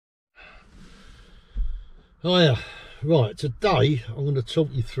Hiya. Right, today I'm going to talk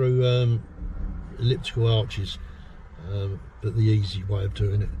you through elliptical arches, but the easy way of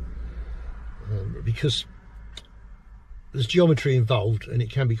doing it, because there's geometry involved and it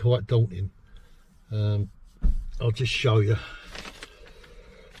can be quite daunting. I'll just show you.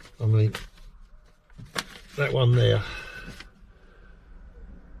 I mean, that one there,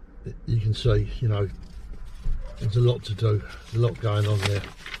 you can see, you know, there's a lot to do, a lot going on there.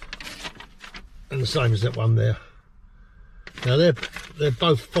 And the same as that one there. Now they're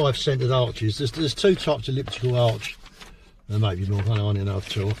both 5-centered arches. There's two types of elliptical arch. There may be more, I don't know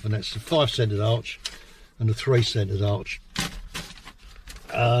two, and that's the 5-centered arch and the 3-centered arch.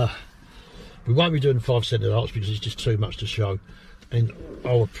 We won't be doing 5-centered arch because it's just too much to show, and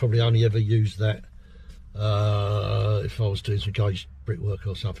I would probably only ever use that if I was doing some gauge brickwork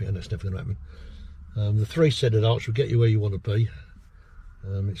or something, and that's never going to happen. The 3-centered arch will get you where you want to be.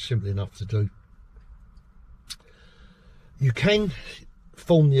 It's simple enough to do. You can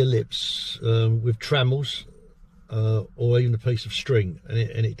form the ellipse with trammels or even a piece of string,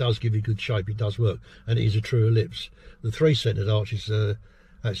 and it does give you good shape. It does work, and it is a true ellipse. The 3-centered arch is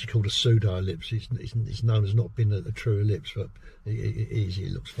actually called a pseudo ellipse. It's known as not being a true ellipse, but it is.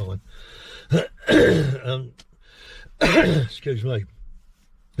 It looks fine. Excuse me.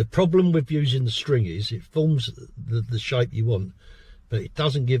 The problem with using the string is it forms the shape you want, but it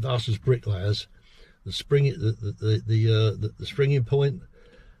doesn't give us as bricklayers the springing point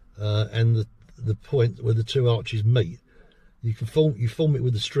and the point where the two arches meet. You form it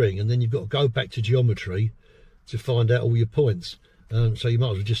with the string, and then you've got to go back to geometry to find out all your points. So you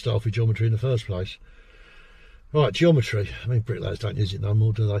might as well just start off with geometry in the first place. Right, geometry. I mean, bricklayers don't use it no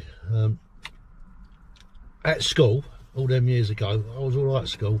more, do they? At school, all them years ago, I was all right at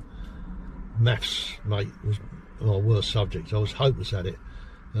school. Maths, mate, was my worst subject. I was hopeless at it.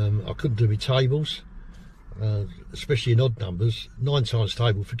 I couldn't do my tables. Especially in odd numbers. 9 times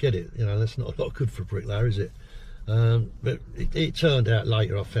table, forget it. You know, that's not a lot good for a bricklayer, is it? But it turned out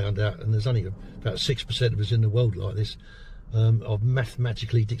later, I found out, and there's only about 6% of us in the world like this, of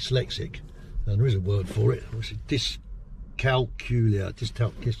mathematically dyslexic, and there is a word for it, which is dyscalculia.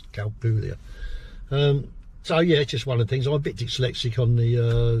 So yeah, it's just one of the things. I'm a bit dyslexic on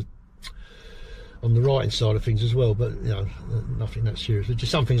the writing side of things as well, but you know, nothing that serious. But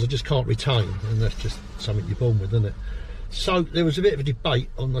just some things I just can't retain, and that's just something you're born with, isn't it? So there was a bit of a debate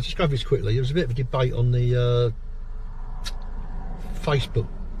on, I'll just go through this quickly, there was a bit of a debate on the Facebook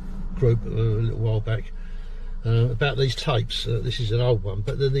group a little while back about these tapes. This is an old one,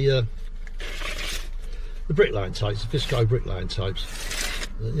 but the bricklaying tapes, the Visco bricklaying tapes.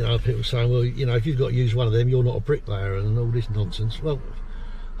 You know, people saying, well, you know, if you've got to use one of them, you're not a bricklayer, and all this nonsense. Well,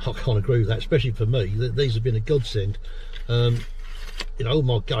 I can't agree with that, especially for me. These have been a godsend. You know, all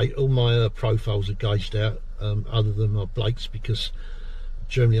my profiles are gauged out, other than my Blake's, because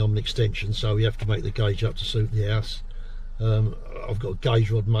generally I'm an extension, so we have to make the gauge up to suit the house. I've got a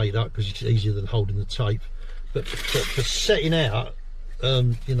gauge rod made up because it's easier than holding the tape. But for setting out,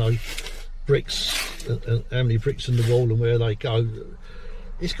 you know, bricks, how many bricks in the wall and where they go,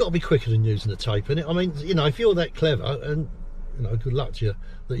 it's got to be quicker than using the tape. And I mean, you know, if you're that clever, and you know, good luck to you,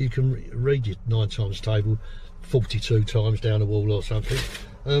 that you can read your 9 times table 42 times down a wall or something.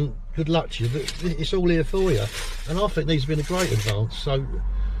 Good luck to you, but it's all here for you, and I think these have been a great advance. So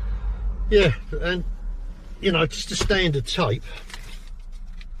yeah, and you know, just a standard tape,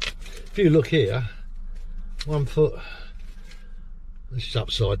 if you look here, 1 foot, this is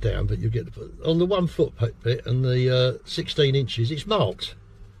upside down, but you get on the 1 foot bit and the 16 inches, it's marked.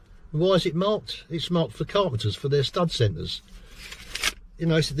 Why is it marked? It's marked for carpenters, for their stud centres. You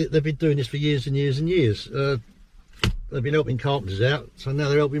know, so they've been doing this for years and years and years. They've been helping carpenters out, so now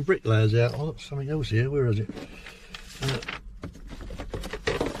they're helping bricklayers out. Oh, got something else here. Where is it?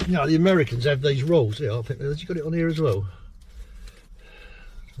 You know, the Americans have these rules. Yeah, I think you got it on here as well.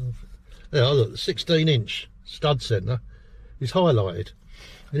 Yeah, look, the 16-inch stud centre is highlighted,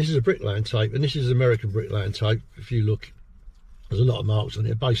 and this is a bricklaying tape, and this is American bricklaying tape. If you look, there's a lot of marks on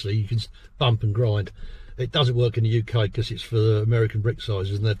it. Basically, you can bump and grind. It doesn't work in the UK because it's for American brick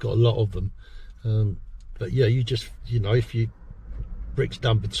sizes, and they've got a lot of them. But yeah, you just, you know, if you bricks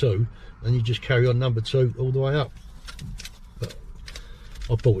number 2, then you just carry on number 2 all the way up. But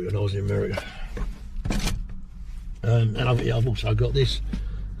I bought it when I was in America. And I've also got this,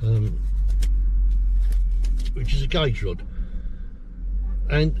 which is a gauge rod,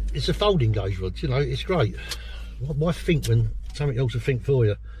 and it's a folding gauge rod. You know, it's great. Why think when something else will think for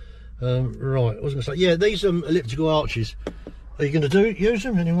you? Right, I was going to say, yeah, these elliptical arches, are you going to use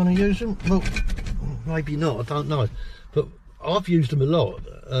them? Anyone want to use them? Well, maybe not, I don't know. But I've used them a lot,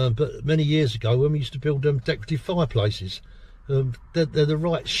 but many years ago when we used to build decorative fireplaces, they're the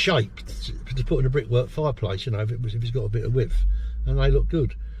right shape to put in a brickwork fireplace, you know, if it's got a bit of width, and they look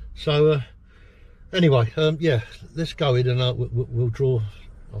good. So anyway, yeah, let's go in and we'll draw.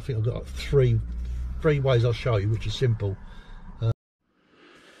 I think I've got three ways I'll show you, which is simple.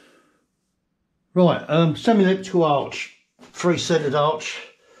 Right, semi-elliptical arch, 3-centered arch.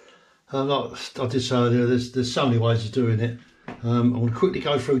 Like I did say earlier, there's so many ways of doing it. I'm going to quickly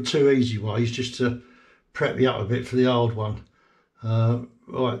go through 2 easy ways just to prep you up a bit for the hard one.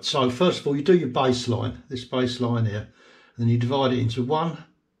 Right, so first of all, you do your baseline, this baseline here, and then you divide it into 1,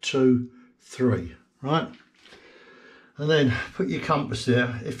 2, 3, right? And then put your compass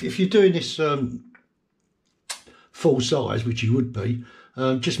there. If you're doing this full size, which you would be,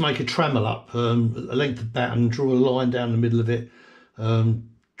 just make a trammel up, a length of batten, draw a line down the middle of it,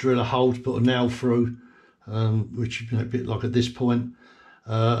 drill a hole to put a nail through, which, you know, a bit like at this point,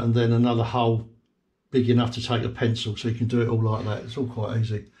 and then another hole big enough to take a pencil, so you can do it all like that. It's all quite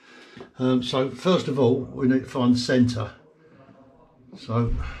easy. So first of all, we need to find the centre.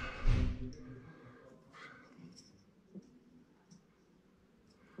 So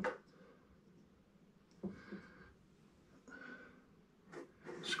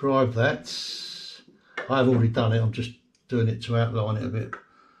scribe that. I've already done it, I'm just doing it to outline it a bit.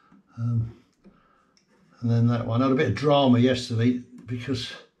 And then that one. I had a bit of drama yesterday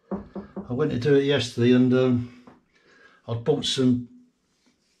because I went to do it yesterday and I'd bought some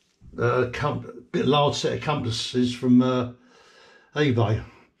bit large set of compasses from eBay,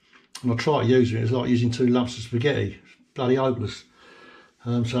 and I tried using it. It's like using 2 lumps of spaghetti. It's bloody hopeless.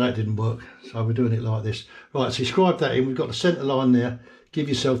 So that didn't work. So we're doing it like this. Right, so you scribe that in. We've got the centre line there. Give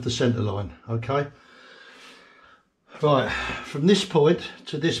yourself the centre line, okay? Right, from this point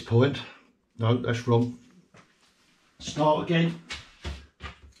to this point. No, that's wrong. Start again.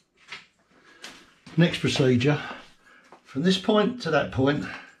 Next procedure, from this point to that point,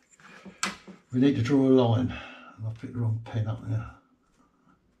 we need to draw a line. And I've picked the wrong pen up there.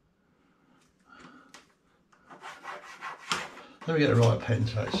 Let me get the right pen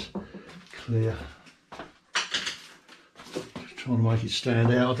so it's clear. Just trying to make it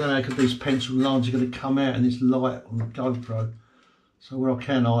stand out. I don't know how these pencil lines are going to come out in this light on the GoPro. So where I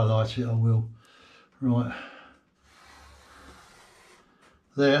can highlight it, I will. Right.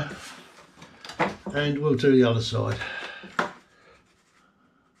 There. And we'll do the other side.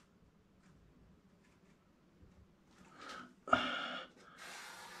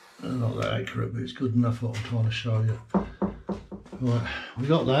 Not that accurate, but it's good enough what I'm trying to show you. Right, we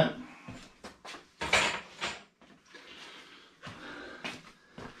got that.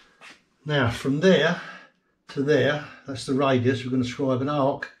 Now from there to there, that's the radius. We're going to scribe an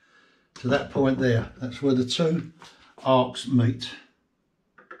arc to that point there. That's where the 2 arcs meet.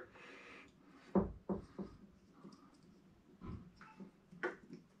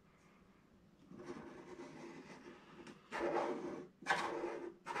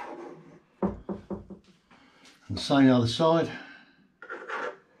 And same other side.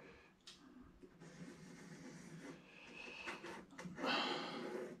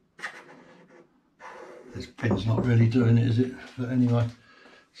 This pen's not really doing it, is it? But anyway,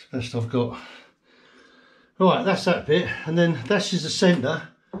 it's the best I've got. Right, that's that bit, and then this is the centre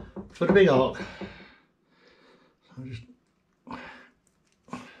for the big arc. So just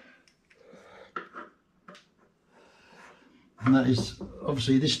and that is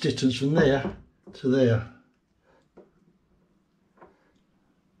obviously this distance from there to there.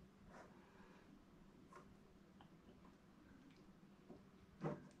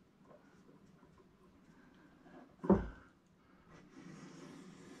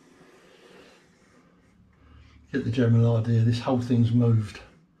 Get the general idea. This whole thing's moved.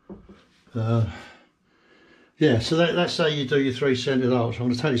 Yeah, so that's how you do your 3-centered arch. I'm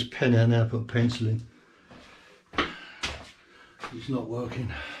going to take this pen out now, put a pencil in. It's not working.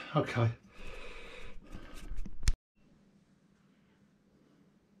 Okay.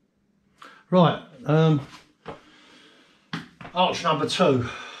 Right, arch number 2.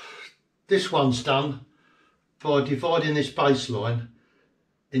 This one's done by dividing this baseline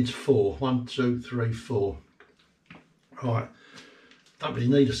into 4. 1, 2, 3, 4. Right, don't really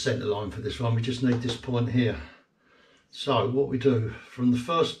need a centre line for this one, we just need this point here. So what we do, from the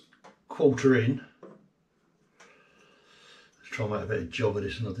first quarter in, let's try and make a better job of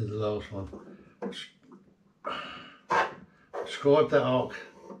this than I did the last one. Scribe that arc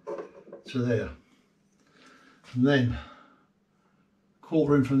to there. And then,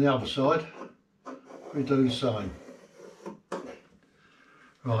 quarter in from the other side, we do the same.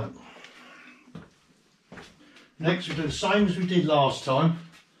 Right. Next we do the same as we did last time.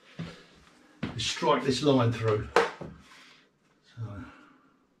 We strike this line through.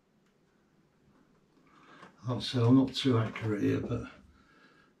 So I'm not too accurate here, but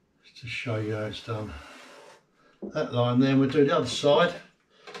just to show you how it's done. That line, then we'll do the other side.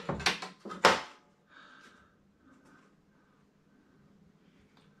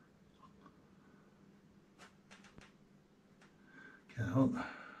 Get on.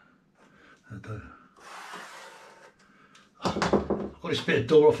 I've got this bit of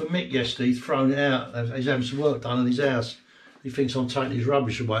door off of Mick yesterday. He's thrown it out. He's having some work done in his house. He thinks I'm taking his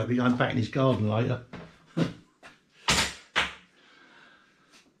rubbish away. He'll be going back in his garden later.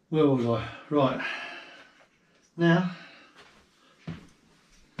 Where was I? Right. Now,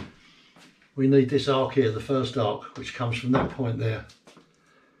 we need this arc here, the first arc, which comes from that point there.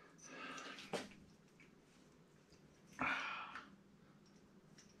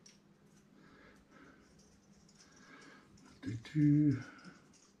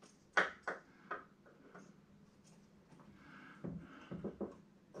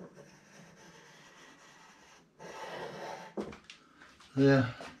 There.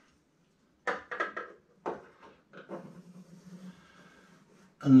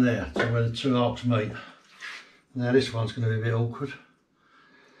 And there, so where the two arcs meet. Now this one's going to be a bit awkward.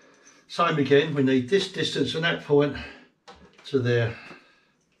 Same again, we need this distance from that point to there.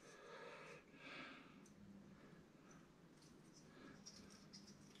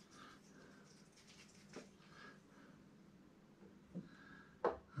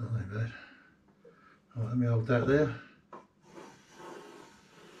 Not that bad. Right, let me hold that there.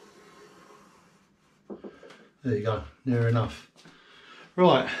 There you go, near enough.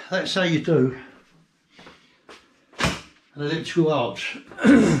 Right, that's how you do an elliptical arch.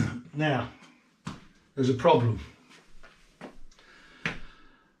 Now, there's a problem.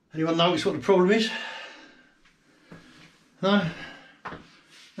 Anyone notice what the problem is? No?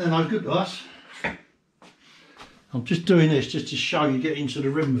 They're no good to us. I'm just doing this just to show you, get into the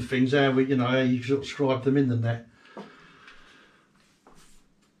rhythm of things, how we, how you sort of scribe them in and that.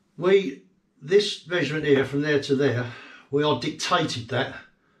 This measurement here from there to there, we are dictated that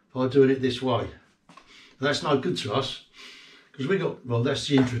by doing it this way. And that's no good to us because we got, well, that's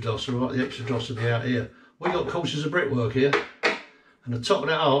the introdossal, right? The extradossal will be out here. We got courses of brickwork here, and the top of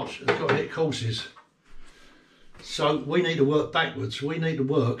that arch has got to hit courses. So we need to work backwards. We need to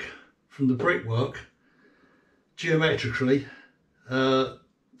work from the brickwork geometrically to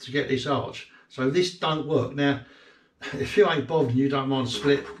get this arch. So this don't work. Now, if you ain't bothered and you don't mind a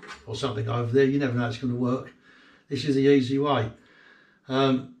split or something over there, you never know it's going to work. This is the easy way.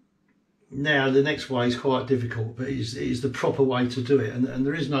 Now the next way is quite difficult, but it is the proper way to do it, and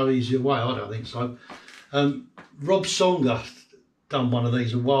there is no easier way, I don't think so. Rob Songer done one of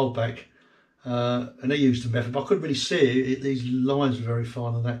these a while back, and he used the method, but I couldn't really see it. These lines are very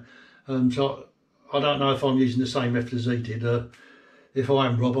fine on that. So I don't know if I'm using the same method as he did. If I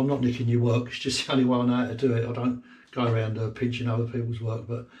am, Rob, I'm not nicking your work. It's just the only way I know how to do it. I don't go around pinching other people's work,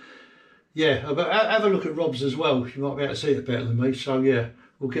 but yeah, but have a look at Rob's as well. You might be able to see it better than me. So yeah,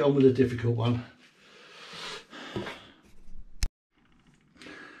 we'll get on with the difficult one.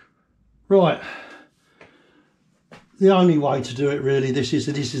 Right, the only way to do it really, this is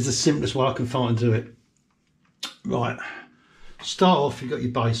the simplest way I can find to do it. Right, start off, you've got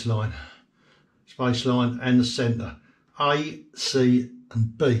your baseline and the centre, A, C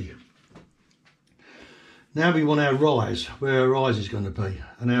and B. Now we want our rise, where our rise is going to be.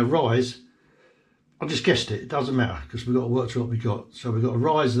 And our rise, I just guessed it doesn't matter because we've got to work to what we got. So we've got a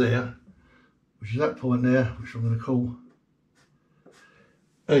rise there, which is that point there, which I'm going to call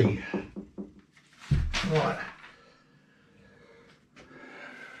E. Right.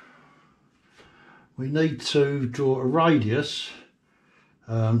 We need to draw a radius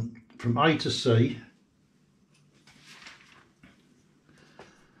from A to C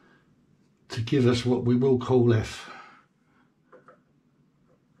to give us what we will call F.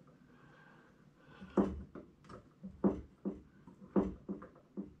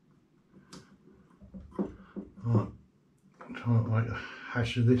 Right, I'm trying to make a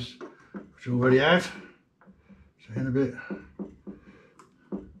hash of this, which I already have. So in a bit.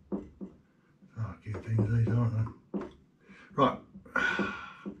 Fucking things these, aren't they? Right. I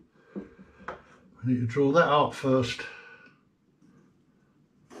need to draw that out first.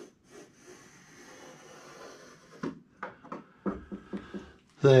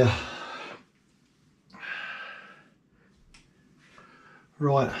 There.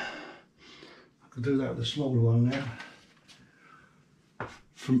 Right, I could do that with the smaller one now.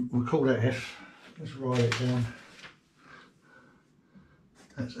 We'll call that F. Let's write it down.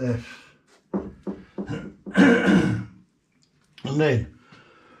 That's F. And then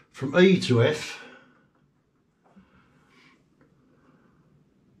from E to F,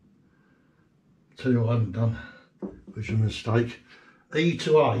 tell you what I haven't done, which is a mistake. E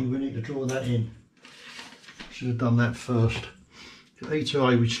to A, we need to draw that in. Should have done that first. E to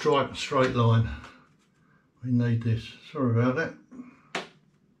A, we strike a straight line. We need this. Sorry about that.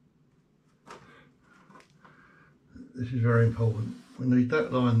 This is very important. We need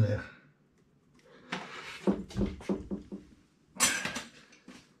that line there.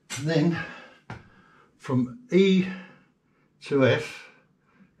 And then from E to F,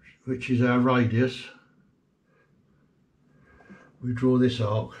 which is our radius, we draw this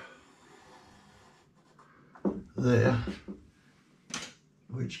arc there,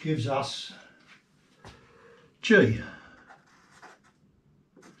 which gives us G.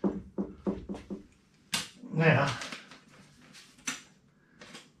 Now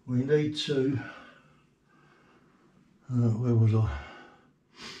we need to, where was I?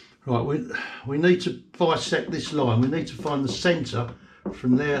 Right, we need to bisect this line. We need to find the centre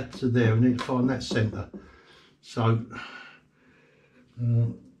from there to there. We need to find that centre. So, I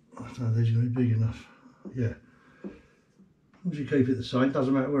don't know, these are going to be big enough. Yeah. As long as you keep it the same,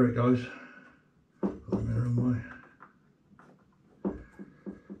 doesn't matter where it goes. Put them in the wrong way.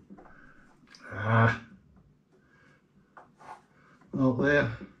 Ah. Up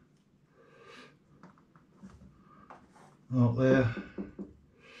there. Up there.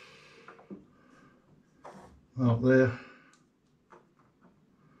 Up there.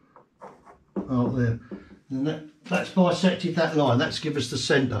 Up there. And that's bisected that line. That's give us the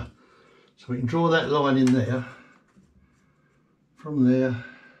centre. So we can draw that line in there. From there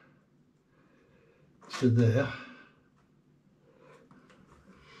to there.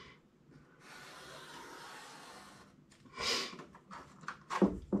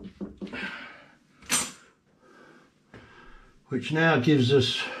 Which now gives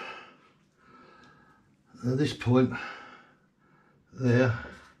us this point there,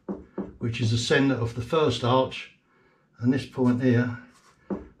 which is the centre of the first arch, and this point here,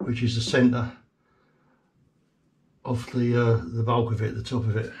 which is the centre of the bulk of it, the top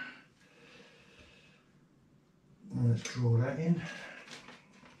of it. And let's draw that in.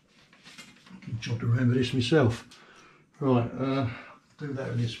 I can try to remember this myself. Right, do that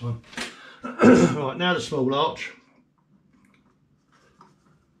with this one. Right, now the small arch.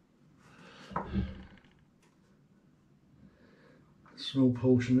 Small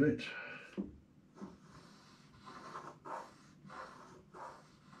portion of it.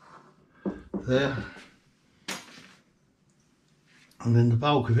 There. And then the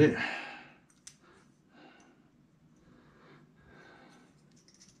bulk of it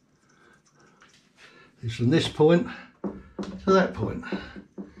is from this point to that point.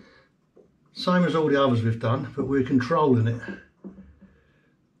 Same as all the others we've done, but we're controlling it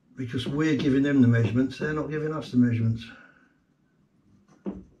because we're giving them the measurements, they're not giving us the measurements.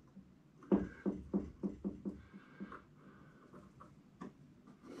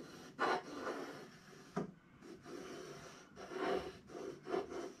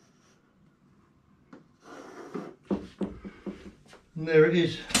 And there it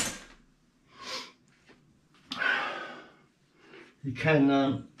is. You can,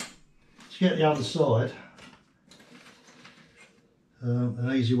 to get the other side,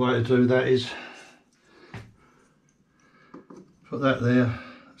 an easy way to do that is put that there.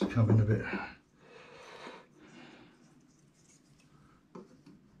 Let's come in a bit.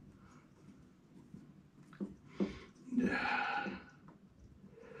 Yeah.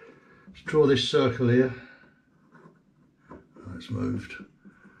 Let's draw this circle here. It's moved.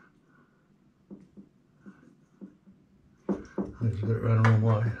 Let's get it around the wrong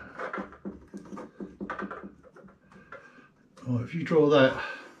way. Right, if you draw that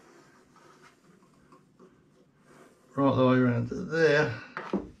right the way around to there,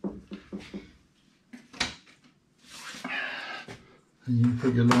 and you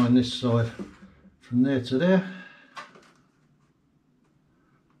put your line this side from there to there.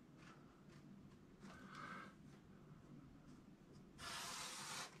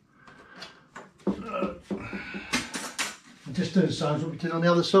 Just do the same as what we did on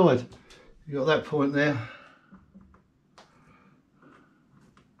the other side. You've got that point there.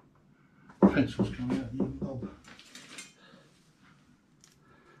 Pencil's coming out, you knob.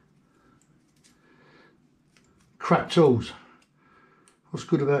 Crap tools. What's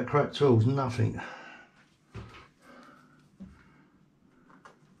good about crap tools? Nothing.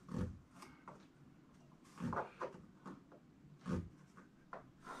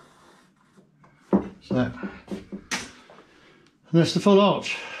 So that. And that's the full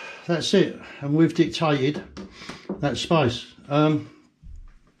arch. That's it. And we've dictated that space.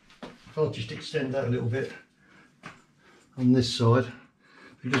 If I'll just extend that a little bit on this side,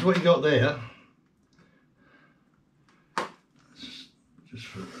 because what you got there, just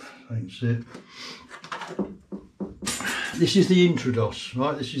for I can see it, this is the introdos,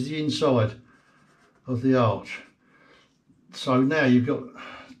 right? This is the inside of the arch. So now you've got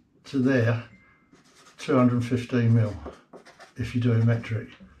to there 215mm if you're doing metric.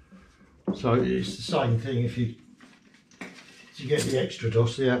 So it's the same thing if you get the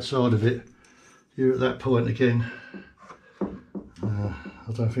extrados, the outside of it, you're at that point again.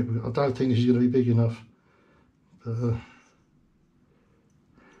 I don't think this is going to be big enough, but let's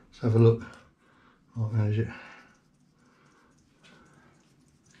have a look. Might manage it.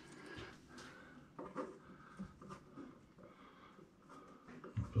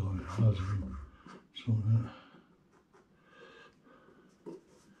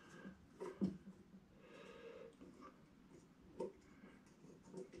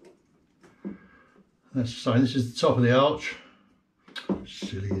 That's the same. This is the top of the arch.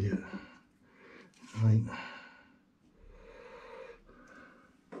 Silly idiot. Right.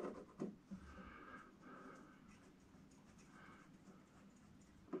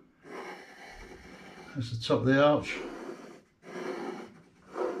 That's the top of the arch.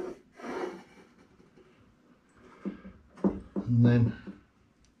 And then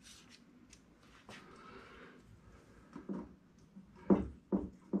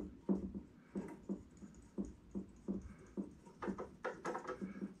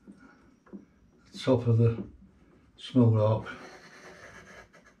the top of the small arc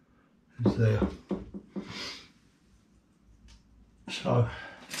is there. So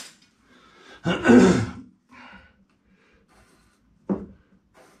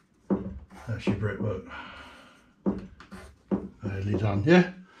that's your brickwork. Badly done, yeah?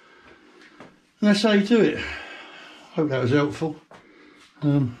 And that's how you do it. Hope that was helpful.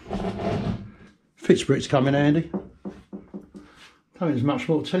 Fitch bricks come in handy. Don't think there's much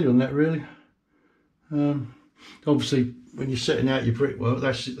more to tell you on that really. Obviously when you're setting out your brickwork,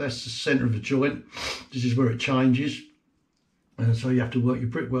 that's the centre of the joint. This is where it changes. And so you have to work your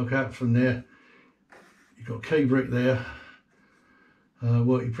brickwork out from there. You've got key brick there.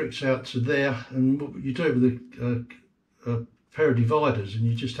 Work your bricks out to there, and what you do it with a pair of dividers, and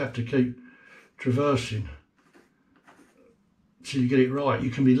you just have to keep traversing till you get it right.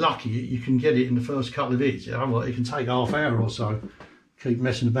 You can be lucky, you can get it in the first couple of hits. Otherwise it can take half hour or so. Keep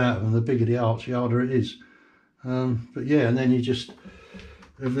messing about, and the bigger the arch, the harder it is. But yeah, and then you just,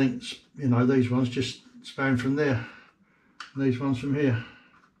 everything's, you know, these ones just span from there, and these ones from here.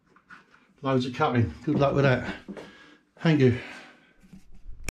 Loads of cutting. Good luck with that. Thank you.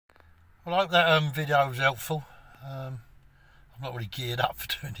 Well, I hope that video was helpful. I'm not really geared up for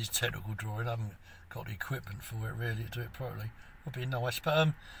doing this technical drawing. I haven't got the equipment for it really to do it properly. Would be nice, but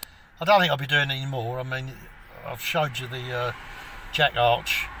I don't think I'll be doing any more. I mean, I've showed you the jack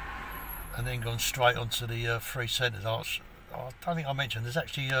arch and then gone straight onto the 3 centred arch. I don't think I mentioned there's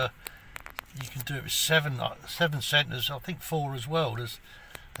actually you can do it with seven centres. I think 4 as well. There's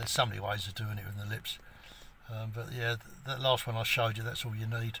so many ways of doing it with the ellipse. But yeah, that last one I showed you, that's all you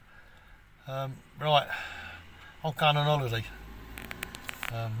need. Right, I'm going on holiday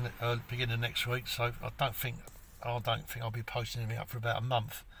beginning of next week, so I don't think I'll be posting anything up for about a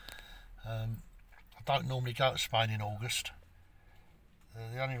month. I don't normally go to Spain in August.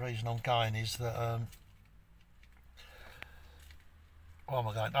 The only reason I'm going is that why am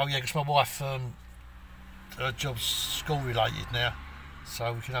I going? Oh yeah, because my wife her job's school related now,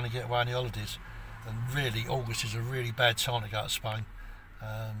 so we can only get away on the holidays, and really August is a really bad time to go to Spain.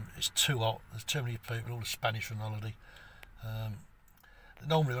 It's too hot, there's too many people, all the Spanish on holiday.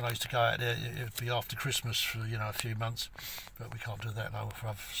 Normally when I used to go out there it would be after Christmas for, you know, a few months, but we can't do that now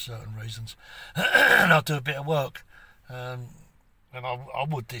for certain reasons. And I'll do a bit of work, and I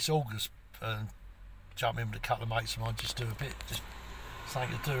would this August jump in with a couple of mates of mine, just do a bit, just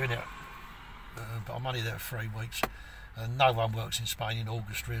something to do in it. But I'm only there for 3 weeks, and no one works in Spain in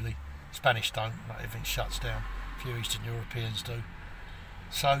August really. Spanish don't, everything shuts down. A few Eastern Europeans do.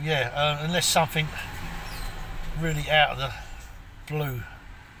 So yeah, unless something really out of the blue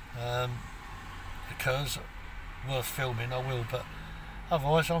occurs worth filming, I will, but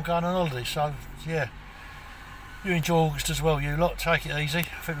otherwise I'm going on holiday. So yeah, you enjoy August as well, you lot. Take it easy. I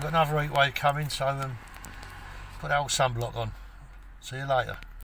think we've got another heat wave coming, so put our sunblock on. See you later.